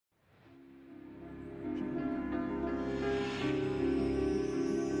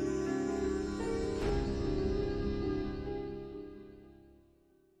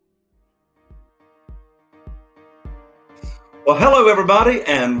Well, hello, everybody,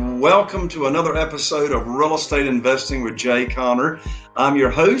 and welcome to another episode of Real Estate Investing with Jay Conner. I'm your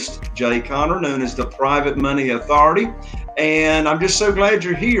host, Jay Conner, known as the Private Money Authority, and I'm just so glad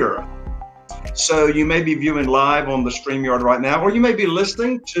you're here. So you may be viewing live on the StreamYard right now, or you may be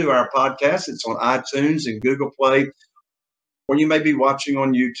listening to our podcast. It's on iTunes and Google Play, or you may be watching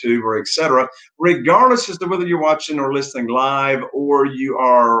on YouTube or etc. Regardless as to whether you're watching or listening live, or you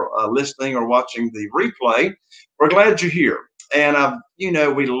are listening or watching the replay, we're glad you're here. And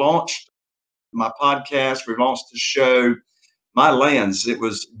we launched my podcast. We launched the show, My Lands. It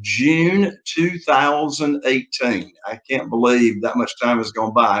was June 2018. I can't believe that much time has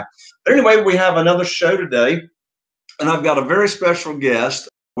gone by. But anyway, we have another show today, and I've got a very special guest.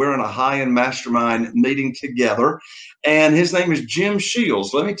 We're in a high-end mastermind meeting together, and his name is Jim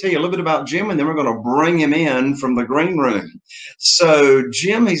Shiels. Let me tell you a little bit about Jim, and then we're going to bring him in from the green room. So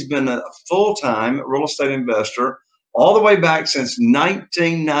Jim, he's been a full-time real estate investor all the way back since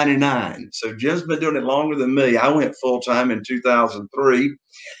 1999. So Jim's been doing it longer than me. I went full-time in 2003.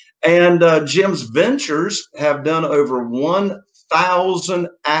 And Jim's ventures have done over 1,000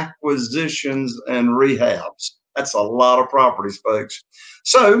 acquisitions and rehabs. That's a lot of properties, folks.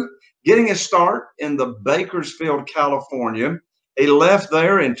 So getting a start in the Bakersfield, California, he left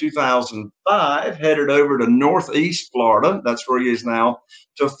there in 2005, headed over to Northeast Florida, that's where he is now,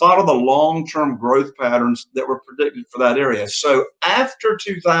 to follow the long-term growth patterns that were predicted for that area. So after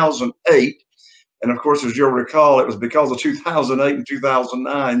 2008, and of course, as you'll recall, it was because of 2008 and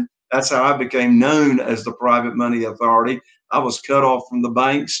 2009, that's how I became known as the Private Money Authority. I was cut off from the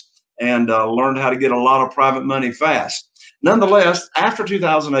banks and learned how to get a lot of private money fast. Nonetheless, after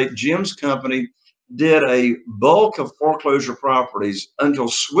 2008, Jim's company did a bulk of foreclosure properties until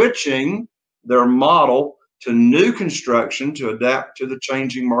switching their model to new construction to adapt to the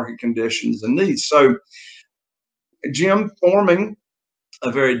changing market conditions and needs. So Jim forming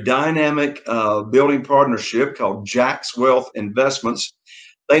a very dynamic building partnership called Jack's Wealth Investments.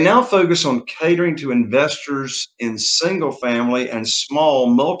 They now focus on catering to investors in single family and small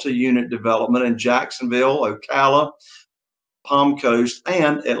multi-unit development in Jacksonville, Ocala, Palm Coast,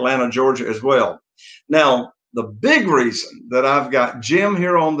 and Atlanta, Georgia as well. Now, the big reason that I've got Jim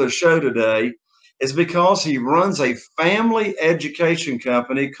here on the show today is because he runs a family education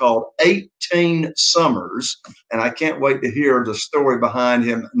company called 18 Summers, and I can't wait to hear the story behind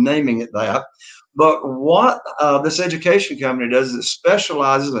him naming it that. But what this education company does is it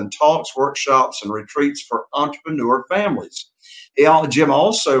specializes in talks, workshops, and retreats for entrepreneur families. Jim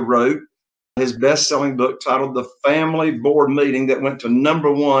also wrote his best-selling book titled The Family Board Meeting that went to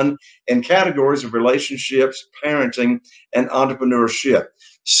 #1 in categories of relationships, parenting, and entrepreneurship.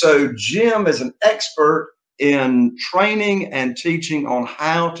 So Jim is an expert in training and teaching on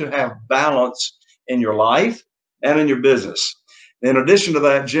how to have balance in your life and in your business. In addition to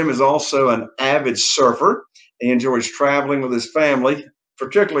that, Jim is also an avid surfer. He enjoys traveling with his family,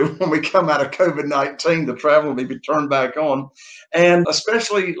 particularly when we come out of COVID-19, the travel will be turned back on, and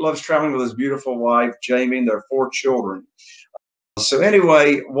especially loves traveling with his beautiful wife, Jamie, and their 4 children. So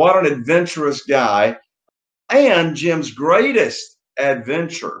anyway, what an adventurous guy. And Jim's greatest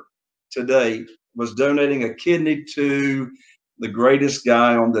adventure to date was donating a kidney to the greatest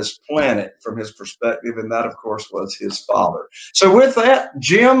guy on this planet from his perspective, and that, of course, was his father. So with that,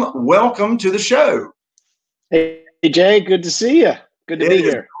 Jim, welcome to the show. Hey, Jay, good to see you. Good to be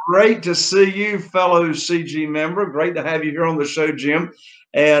here. Great to see you, fellow CG member. Great to have you here on the show, Jim.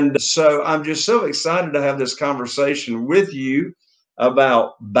 And so I'm just so excited to have this conversation with you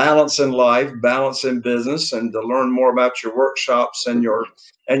about balance in life, balance in business, and to learn more about your workshops and your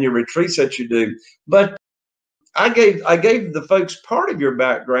retreats that you do. But I gave the folks part of your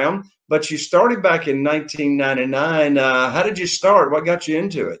background, but you started back in 1999. How did you start? What got you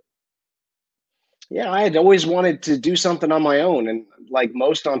into it? Yeah, I had always wanted to do something on my own. And like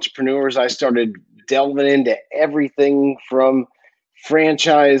most entrepreneurs, I started delving into everything from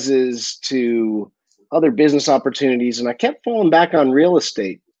franchises to other business opportunities. And I kept falling back on real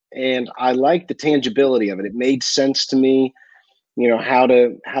estate. And I liked the tangibility of it. It made sense to me, you know, how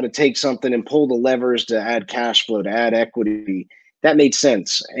to take something and pull the levers to add cash flow, to add equity. That made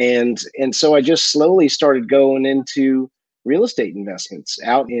sense. And so I just slowly started going into real estate investments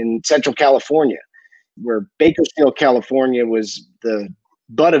out in Central California, where Bakersfield, California was the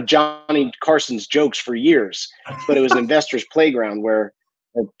butt of Johnny Carson's jokes for years, but it was an investor's playground where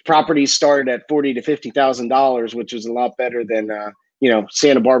properties started at $40,000 to $50,000, which was a lot better than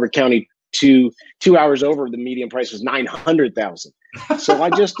Santa Barbara County. Two hours over, the median price was $900,000. So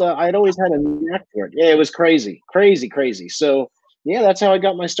I'd always had a knack for it. Yeah, it was crazy. So yeah, that's how I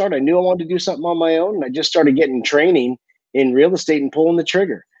got my start. I knew I wanted to do something on my own, and I just started getting training in real estate and pulling the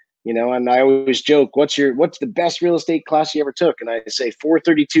trigger. And I always joke, what's the best real estate class you ever took? And I say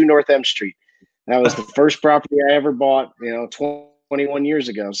 432 North M Street. That was the first property I ever bought, 21 years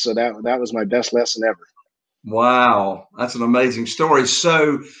ago. So that was my best lesson ever. Wow, that's an amazing story.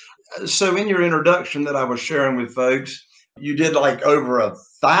 So in your introduction that I was sharing with folks, you did like over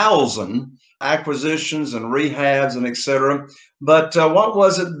 1,000 acquisitions and rehabs and et cetera. But what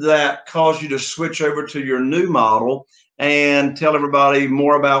was it that caused you to switch over to your new model, and tell everybody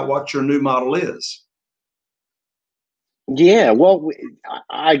more about what your new model is? Yeah, well,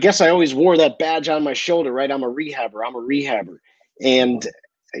 I guess I always wore that badge on my shoulder, right? I'm a rehabber. And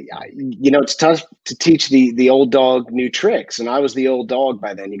it's tough to teach the old dog new tricks. And I was the old dog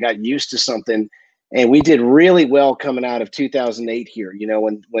by then. You got used to something. And we did really well coming out of 2008 here.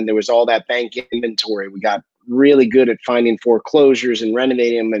 When there was all that bank inventory, we got really good at finding foreclosures and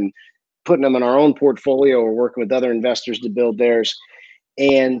renovating them and putting them in our own portfolio or working with other investors to build theirs.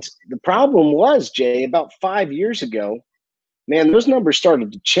 And the problem was, Jay, about 5 years ago, man, those numbers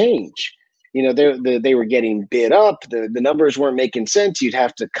started to change. They were getting bid up. The numbers weren't making sense. You'd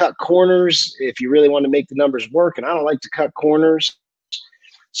have to cut corners if you really want to make the numbers work. And I don't like to cut corners.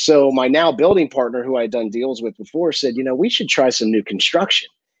 So my now building partner, who I'd done deals with before, said, we should try some new construction.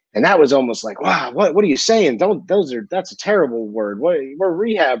 And that was almost like, wow, what are you saying? That's a terrible word. We're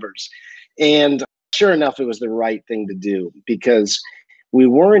rehabbers. And sure enough, it was the right thing to do, because we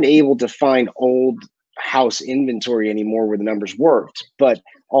weren't able to find old house inventory anymore where the numbers worked. But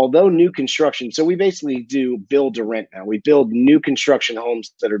although new construction, so we basically do build to rent now. We build new construction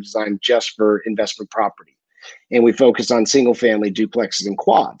homes that are designed just for investment property. And we focus on single family duplexes and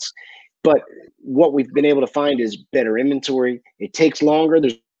quads. But what we've been able to find is better inventory. It takes longer.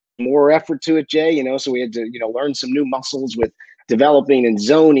 There's more effort to it, Jay, so we had to, learn some new muscles with developing and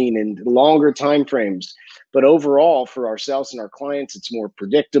zoning and longer time frames. But overall, for ourselves and our clients, it's more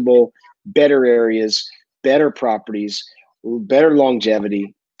predictable, better areas, better properties, better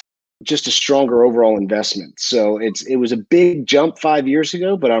longevity, just a stronger overall investment. So it was a big jump 5 years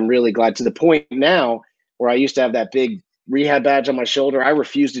ago, but I'm really glad, to the point now where I used to have that big rehab badge on my shoulder. I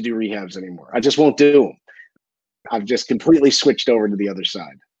refuse to do rehabs anymore. I just won't do them. I've just completely switched over to the other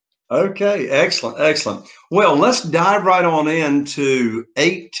side. Okay, excellent. Well, let's dive right on into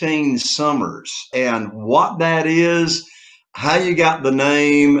 18 Summers and what that is, how you got the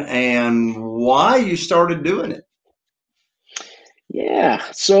name, and why you started doing it. Yeah,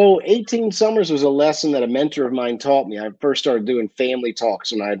 so 18 Summers was a lesson that a mentor of mine taught me. I first started doing family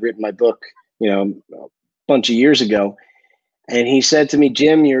talks when I had written my book, a bunch of years ago. And he said to me,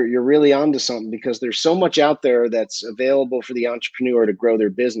 Jim, you're really onto something, because there's so much out there that's available for the entrepreneur to grow their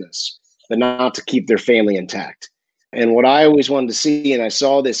business, but not to keep their family intact. And what I always wanted to see, and I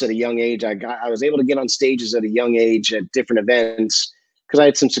saw this at a young age, I was able to get on stages at a young age at different events because I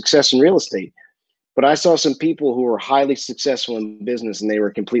had some success in real estate. But I saw some people who were highly successful in business and they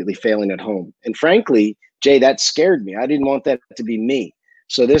were completely failing at home. And frankly, Jay, that scared me. I didn't want that to be me.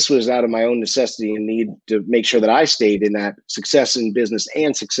 So this was out of my own necessity and need to make sure that I stayed in that success in business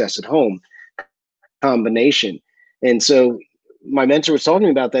and success at home combination. And so my mentor was talking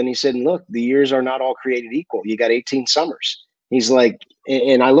about that, and he said, look, the years are not all created equal. You got 18 summers. He's like,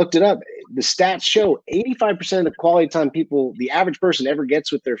 and I looked it up. The stats show 85% of the quality time people, the average person ever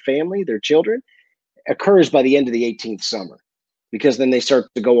gets with their family, their children, occurs by the end of the 18th summer, because then they start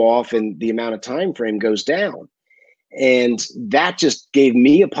to go off and the amount of time frame goes down. And that just gave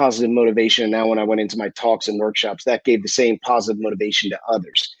me a positive motivation. And now when I went into my talks and workshops, that gave the same positive motivation to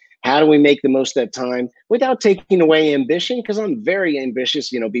others. How do we make the most of that time without taking away ambition? Because I'm very ambitious,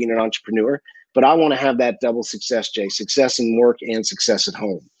 being an entrepreneur, but I want to have that double success, Jay, success in work and success at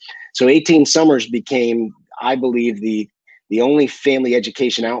home. So 18 Summers became, I believe, the only family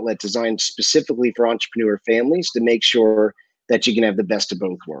education outlet designed specifically for entrepreneur families to make sure that you can have the best of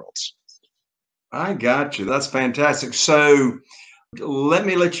both worlds. I got you. That's fantastic. So let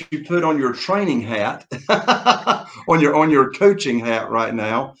you put on your training hat, on your coaching hat right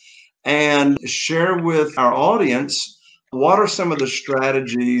now, and share with our audience, what are some of the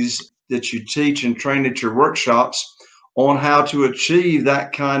strategies that you teach and train at your workshops on how to achieve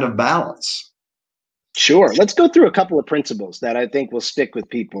that kind of balance? Sure. Let's go through a couple of principles that I think will stick with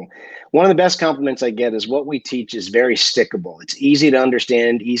people. One of the best compliments I get is what we teach is very stickable. It's easy to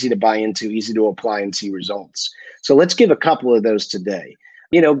understand, easy to buy into, easy to apply and see results. So let's give a couple of those today.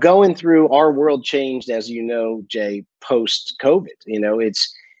 Going through, our world changed, as you know, Jay, post-COVID.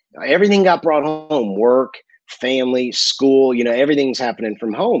 It's everything got brought home, work, family, school, everything's happening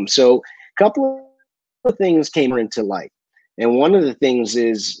from home. So a couple of things came into light. And one of the things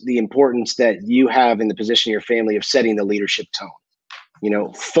is the importance that you have in the position of your family of setting the leadership tone.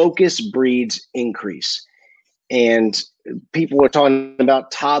 Focus breeds increase. And people are talking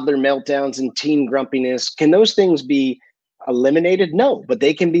about toddler meltdowns and teen grumpiness. Can those things be eliminated? No, but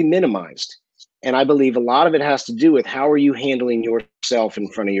they can be minimized. And I believe a lot of it has to do with how are you handling yourself in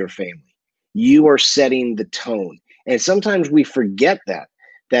front of your family? You are setting the tone. And sometimes we forget that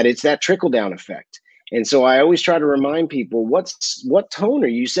it's that trickle down effect. And so I always try to remind people, what tone are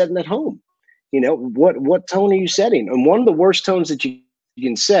you setting at home? What tone are you setting? And one of the worst tones that you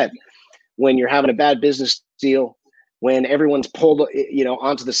can set when you're having a bad business deal, when everyone's pulled,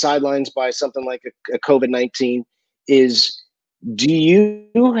 onto the sidelines by something like a COVID-19, is, do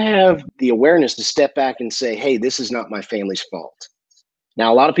you have the awareness to step back and say, hey, this is not my family's fault?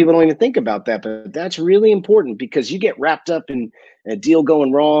 Now, a lot of people don't even think about that, but that's really important, because you get wrapped up in a deal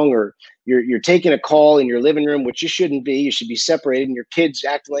going wrong, or you're taking a call in your living room, which you shouldn't be. You should be separated, and your kid's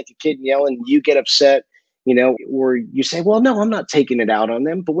acting like a kid and yelling, and you get upset, or you say, well, no, I'm not taking it out on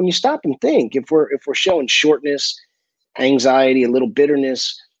them. But when you stop and think, if we're showing shortness, anxiety, a little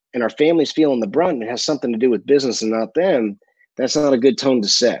bitterness, and our family's feeling the brunt, and it has something to do with business and not them, that's not a good tone to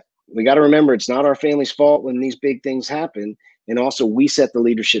set. We got to remember, it's not our family's fault when these big things happen. And also, we set the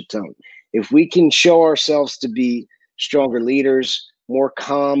leadership tone. If we can show ourselves to be stronger leaders, more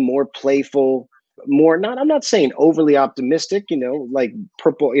calm, more playful, I'm not saying overly optimistic, like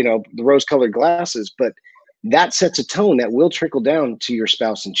purple, the rose-colored glasses, but that sets a tone that will trickle down to your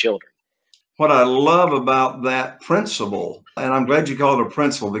spouse and children. What I love about that principle, and I'm glad you call it a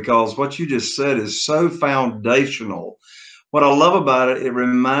principle, because what you just said is so foundational. What I love about it, it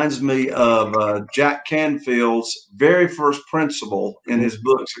reminds me of Jack Canfield's very first principle in his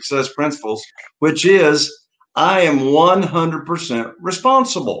book, Success Principles, which is, I am 100%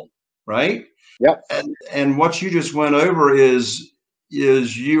 responsible, right? Yep. And what you just went over is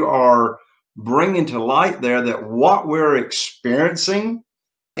you are bringing to light there that what we're experiencing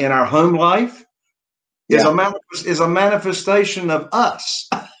in our home life is a manifestation of us.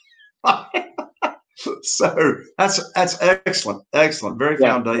 So that's excellent, very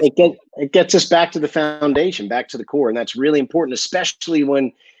foundational. It gets us back to the foundation, back to the core, and that's really important, especially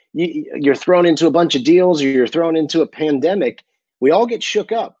when you're thrown into a bunch of deals, or you're thrown into a pandemic. We all get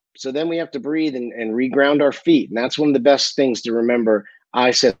shook up, so then we have to breathe and reground our feet, and that's one of the best things to remember. I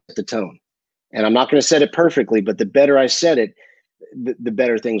set the tone, and I'm not going to set it perfectly, but the better I set it, the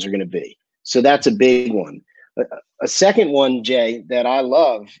better things are going to be. So that's a big one. A second one, Jay, that I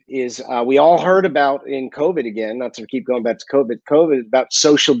love is we all heard about in COVID, again, not to keep going back to COVID about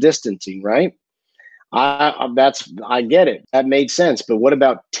social distancing, right? I get it. That made sense. But what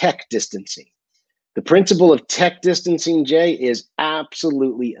about tech distancing? The principle of tech distancing, Jay, is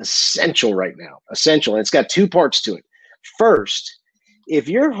absolutely essential right now. Essential. And it's got two parts to it. First, if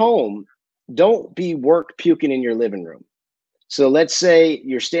you're home, don't be work puking in your living room. So let's say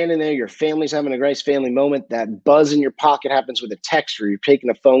you're standing there, your family's having a nice family moment, that buzz in your pocket happens with a text, or you're taking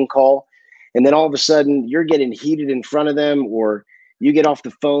a phone call, and then all of a sudden you're getting heated in front of them, or you get off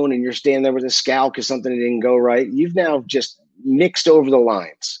the phone and you're standing there with a scowl because something didn't go right. You've now just mixed over the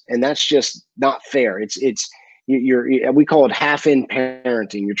lines, and that's just not fair. We call it half-in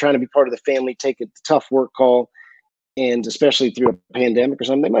parenting. You're trying to be part of the family, take a tough work call, and especially through a pandemic or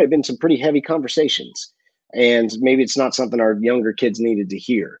something, there might have been some pretty heavy conversations. And maybe it's not something our younger kids needed to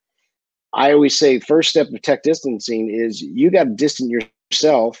hear. I always say first step of tech distancing is you got to distance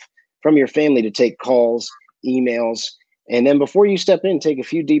yourself from your family to take calls, emails, and then before you step in, take a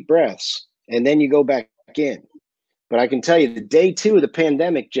few deep breaths, and then you go back in. But I can tell you, the day 2 of the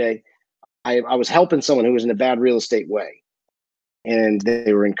pandemic, Jay, I was helping someone who was in a bad real estate way. And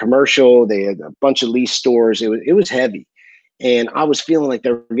they were in commercial, they had a bunch of lease stores. It was heavy. And I was feeling like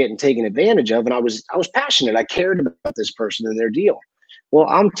they were getting taken advantage of. And I was passionate. I cared about this person and their deal. Well,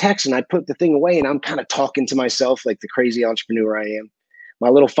 I'm texting. I put the thing away, and I'm kind of talking to myself like the crazy entrepreneur I am. My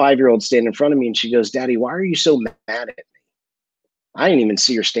little 5-year-old standing in front of me, and she goes, "Daddy, why are you so mad at me?" I didn't even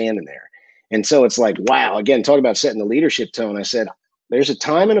see her standing there. And so it's like, wow, again, talk about setting the leadership tone. I said, there's a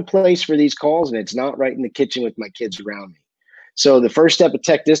time and a place for these calls, and it's not right in the kitchen with my kids around me. So the first step of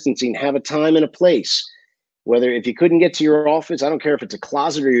tech distancing, have a time and a place. Whether if you couldn't get to your office, I don't care if it's a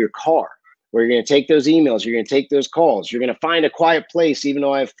closet or your car, where you're going to take those emails, you're going to take those calls, you're going to find a quiet place, even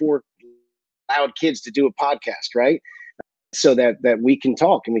though I have 4 loud kids to do a podcast, right? So that we can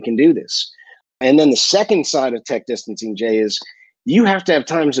talk and we can do this. And then the second side of tech distancing, Jay, is you have to have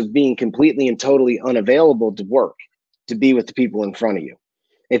times of being completely and totally unavailable to work, to be with the people in front of you.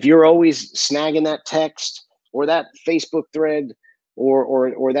 If you're always snagging that text or that Facebook thread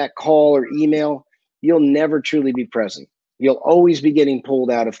or that call or email, you'll never truly be present. You'll always be getting pulled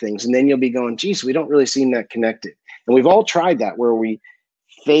out of things. And then you'll be going, geez, we don't really seem that connected. And we've all tried that, where we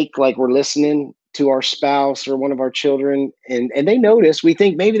fake like we're listening to our spouse or one of our children, and they notice. We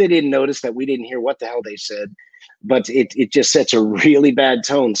think maybe they didn't notice that we didn't hear what the hell they said, but it just sets a really bad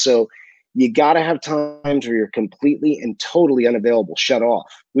tone. So you got to have times where you're completely and totally unavailable, shut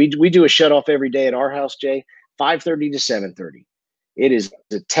off. We do a shut off every day at our house, Jay, 5:30 to 7:30. It is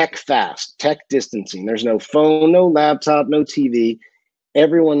a tech fast, tech distancing. There's no phone, no laptop, no TV.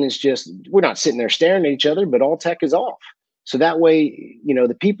 Everyone is just, we're not sitting there staring at each other, but all tech is off. So that way,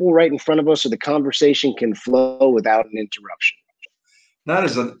 the people right in front of us, or the conversation can flow without an interruption. That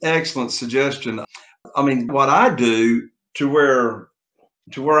is an excellent suggestion. I mean, what I do to where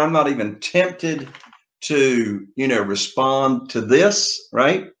I'm not even tempted to, respond to this,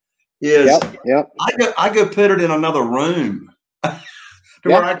 right, is I go put it in another room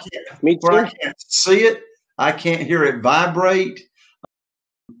where I can't see it. I can't hear it vibrate.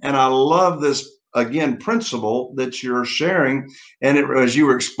 And I love this, again, principle that you're sharing. And as you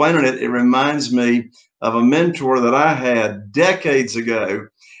were explaining it, it reminds me of a mentor that I had decades ago.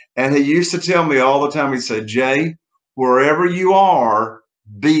 And he used to tell me all the time, he said, Jay, wherever you are,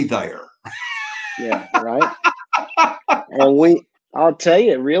 be there. Yeah, right. And I'll tell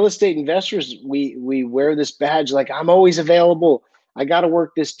you, real estate investors, we wear this badge like, I'm always available. I got to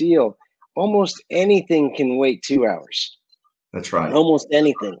work this deal. Almost anything can wait 2 hours. That's right. Almost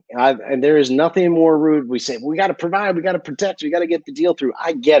anything. And there is nothing more rude. We say, we got to provide, we got to protect, we got to get the deal through.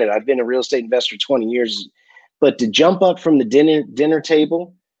 I get it. I've been a real estate investor 20 years, but to jump up from the dinner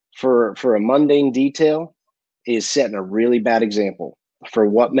table for a mundane detail is setting a really bad example for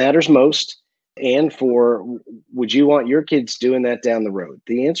what matters most. And would you want your kids doing that down the road?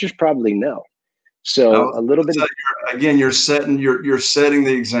 The answer is probably no. So a little bit. Again, you're setting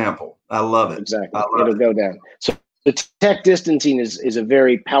the example. I love it. Exactly. It'll go down. So the tech distancing is a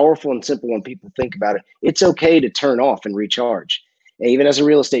very powerful and simple when people think about it. It's okay to turn off and recharge. Even as a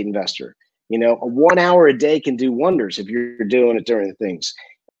real estate investor, a 1 hour a day can do wonders if you're doing it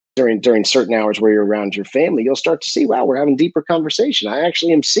during certain hours where you're around your family. You'll start to see, wow, we're having deeper conversation. I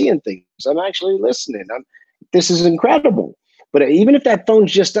actually am seeing things. I'm actually listening. This is incredible. But even if that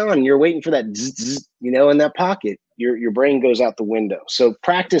phone's just on, you're waiting for that, zzz, in that pocket, your brain goes out the window. So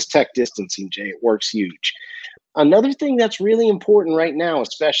practice tech distancing, Jay. It works huge. Another thing that's really important right now,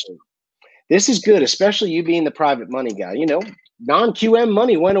 especially, this is good, especially you being the private money guy. Non-QM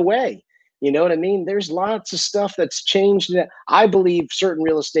money went away. You know what I mean? There's lots of stuff that's changed. I believe certain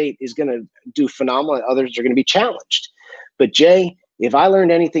real estate is going to do phenomenal. Others are going to be challenged. But Jay, if I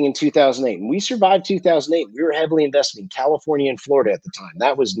learned anything in 2008, and we survived 2008, we were heavily invested in California and Florida at the time.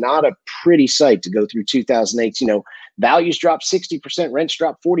 That was not a pretty sight to go through 2008. Values dropped 60%, rents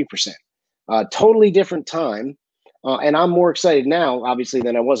dropped 40%. Totally different time. And I'm more excited now, obviously,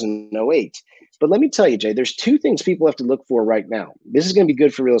 than I was in 2008. But let me tell you, Jay, there's two things people have to look for right now. This is going to be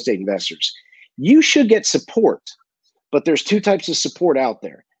good for real estate investors. You should get support, but there's two types of support out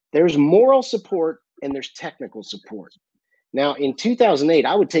there. There's moral support and there's technical support. Now, in 2008,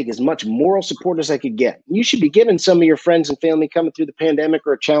 I would take as much moral support as I could get. You should be giving some of your friends and family coming through the pandemic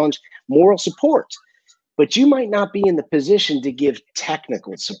or a challenge moral support, but you might not be in the position to give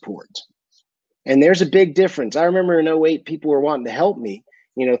technical support. And there's a big difference. I remember in 2008, people were wanting to help me,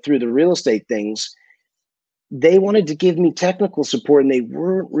 through the real estate things. They wanted to give me technical support and they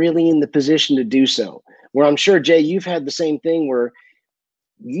weren't really in the position to do so. Where I'm sure, Jay, you've had the same thing where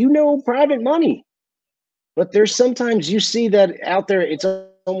private money, but there's sometimes you see that out there. It's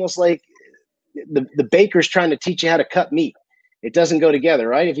almost like the baker's trying to teach you how to cut meat. It doesn't go together,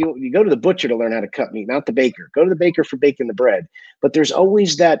 right? If you go to the butcher to learn how to cut meat, not the baker. Go to the baker for baking the bread. But there's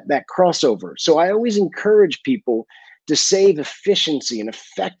always that crossover. So I always encourage people to save efficiency and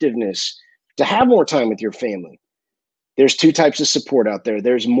effectiveness, to have more time with your family. There's two types of support out there.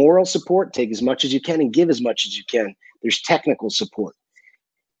 There's moral support, take as much as you can and give as much as you can. There's technical support.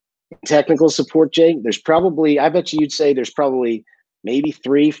 Technical support, Jay, I bet you'd say there's probably maybe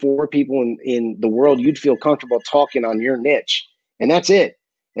 3-4 people in the world you'd feel comfortable talking on your niche. And that's it.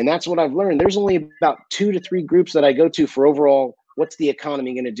 And that's what I've learned. There's only about 2 to 3 groups that I go to for overall, what's the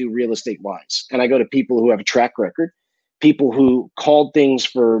economy going to do real estate wise? And I go to people who have a track record, people who called things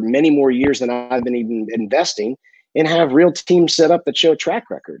for many more years than I've been even investing, and have real teams set up that show a track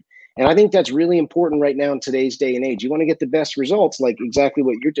record. And I think that's really important right now in today's day and age. You want to get the best results, like exactly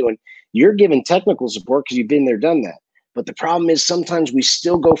what you're doing. You're giving technical support because you've been there, done that. But the problem is sometimes we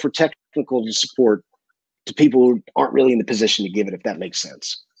still go for technical support to people who aren't really in the position to give it, if that makes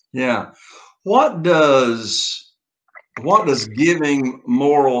sense. Yeah. What does giving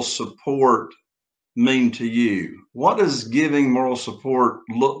moral support mean to you? What does giving moral support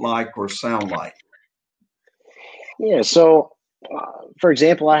look like or sound like? Yeah. So, for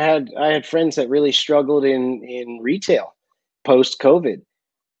example, I had friends that really struggled in retail post COVID.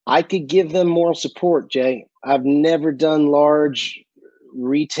 I could give them moral support, Jay. I've never done large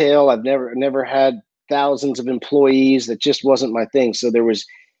retail. I've never had thousands of employees. That just wasn't my thing. So there was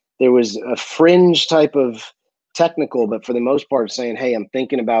a fringe type of technical, but for the most part, saying, "Hey, I'm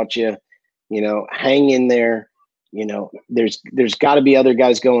thinking about you. Hang in there. There's got to be other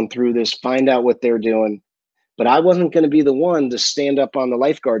guys going through this. Find out what they're doing." But I wasn't going to be the one to stand up on the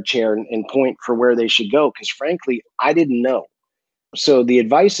lifeguard chair and point for where they should go, because frankly, I didn't know. So the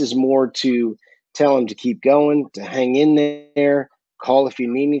advice is more to tell them to keep going, to hang in there, call if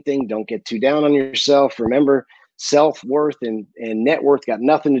you need anything. Don't get too down on yourself. Remember, self-worth and net worth got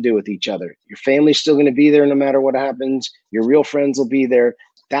nothing to do with each other. Your family's still going to be there no matter what happens. Your real friends will be there.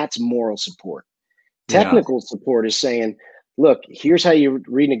 That's moral support. Yeah. Technical support is saying, look, here's how you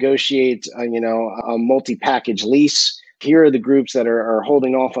renegotiate, a multi-package lease. Here are the groups that are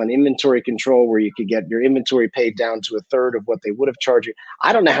holding off on inventory control, where you could get your inventory paid down to a third of what they would have charged you.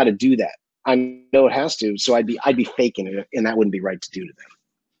 I don't know how to do that. I know it has to, so I'd be faking it, and that wouldn't be right to do to them.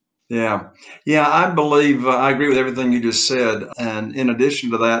 Yeah. Yeah. I believe I agree with everything you just said. And in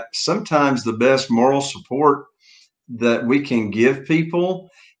addition to that, sometimes the best moral support that we can give people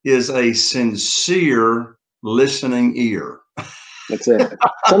is a sincere listening ear. That's it.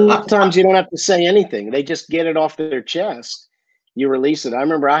 Sometimes you don't have to say anything. They just get it off their chest. You release it. I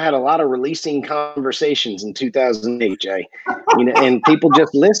remember I had a lot of releasing conversations in 2008, Jay, and people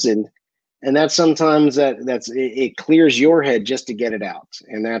just listened. And that's sometimes it clears your head just to get it out.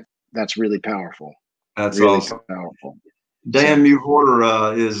 And that's really powerful. That's really awesome. Powerful. Dan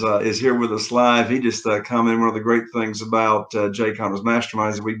Mewhorter is here with us live. He just commented one of the great things about Jay Connor's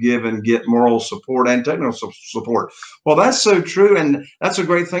masterminds that we give and get moral support and technical support. Well, that's so true, and that's a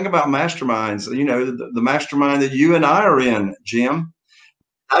great thing about masterminds. The mastermind that you and I are in, Jim.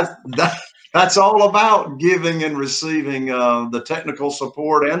 That's all about giving and receiving the technical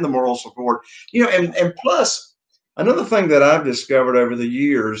support and the moral support. And plus another thing that I've discovered over the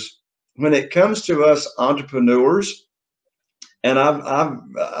years, when it comes to us entrepreneurs. And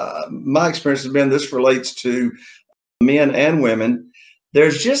my experience has been, this relates to men and women.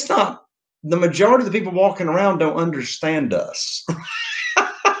 There's just not, the majority of the people walking around don't understand us.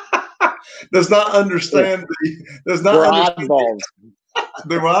 Does not understand We're oddballs.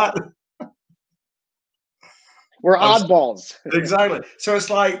 They're what? We're oddballs. Exactly. So it's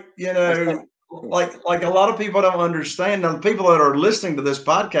like, like a lot of people don't understand. Now, the people that are listening to this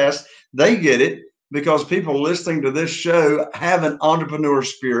podcast, they get it, because people listening to this show have an entrepreneur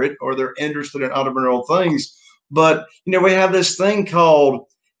spirit, or they're interested in entrepreneurial things. But, we have this thing called,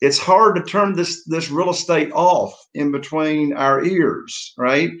 it's hard to turn this real estate off in between our ears,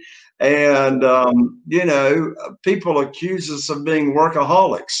 right? And, people accuse us of being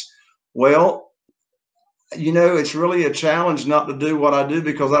workaholics. Well, it's really a challenge not to do what I do,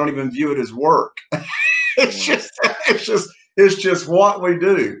 because I don't even view it as work. It's just what we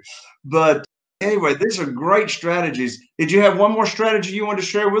do. But anyway, these are great strategies. Did you have one more strategy you wanted to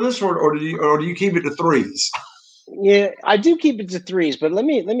share with us, or do you keep it to threes? Yeah, I do keep it to threes, but let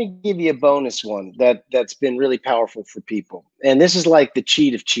me give you a bonus one that's been really powerful for people. And this is like the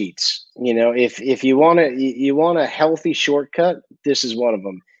cheat of cheats. If you want a healthy shortcut, this is one of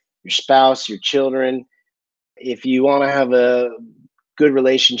them. Your spouse, your children. If you want to have a good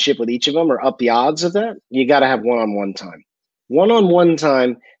relationship with each of them, or up the odds of that, you got to have one-on-one time. One-on-one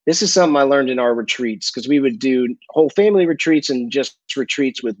time. This is something I learned in our retreats, because we would do whole family retreats and just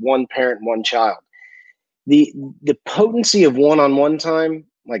retreats with one parent, one child. The potency of one-on-one time,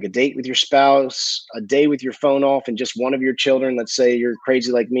 like a date with your spouse, a day with your phone off, and just one of your children, let's say you're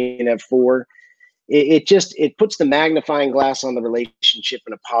crazy like me and have four, it puts the magnifying glass on the relationship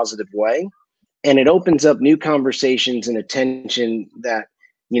in a positive way. And it opens up new conversations and attention that,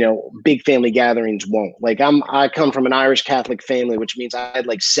 big family gatherings won't. Like I come from an Irish Catholic family, which means I had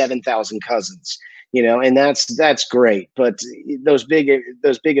like 7,000 cousins, and that's great. But those big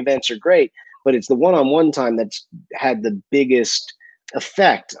events are great, but it's the one-on-one time that's had the biggest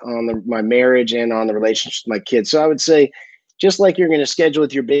effect on my marriage and on the relationship with my kids. So I would say, just like you're going to schedule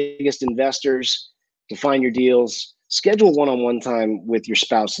with your biggest investors to find your deals, schedule one-on-one time with your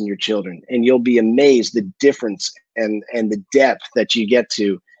spouse and your children, and you'll be amazed the difference and the depth that you get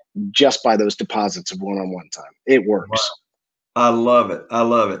to just by those deposits of one-on-one time. It works. Wow. I love it. I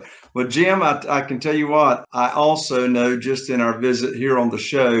love it. Well, Jim, I can tell you what, I also know, just in our visit here on the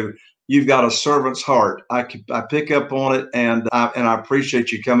show, you've got a servant's heart. I pick up on it, and I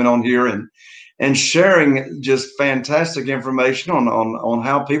appreciate you coming on here and and sharing just fantastic information on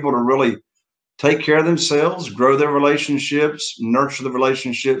how people to really take care of themselves, grow their relationships, nurture the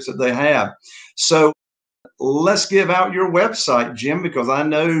relationships that they have. So let's give out your website, Jim, because I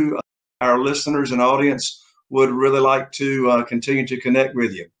know our listeners and audience would really like to continue to connect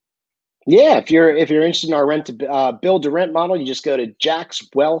with you. Yeah, if you're interested in our rent to build to rent model, you just go to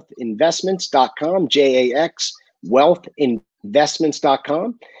jaxwealthinvestments.com, JAX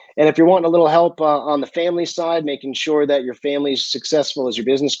wealthinvestments.com. And if you're wanting a little help on the family side, making sure that your family's successful as your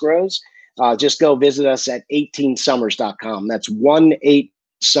business grows, just go visit us at 18summers.com. That's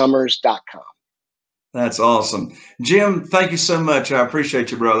 18summers.com. That's awesome. Jim, thank you so much. I appreciate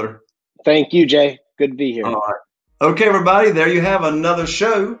you, brother. Thank you, Jay. Good to be here. All right. Okay, everybody, there you have another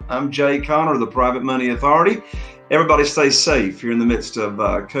show. I'm Jay Conner, the Private Money Authority. Everybody stay safe here in the midst of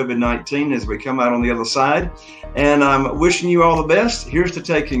COVID-19 as we come out on the other side. And I'm wishing you all the best. Here's to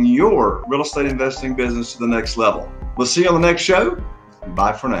taking your real estate investing business to the next level. We'll see you on the next show.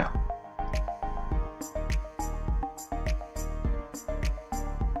 Bye for now.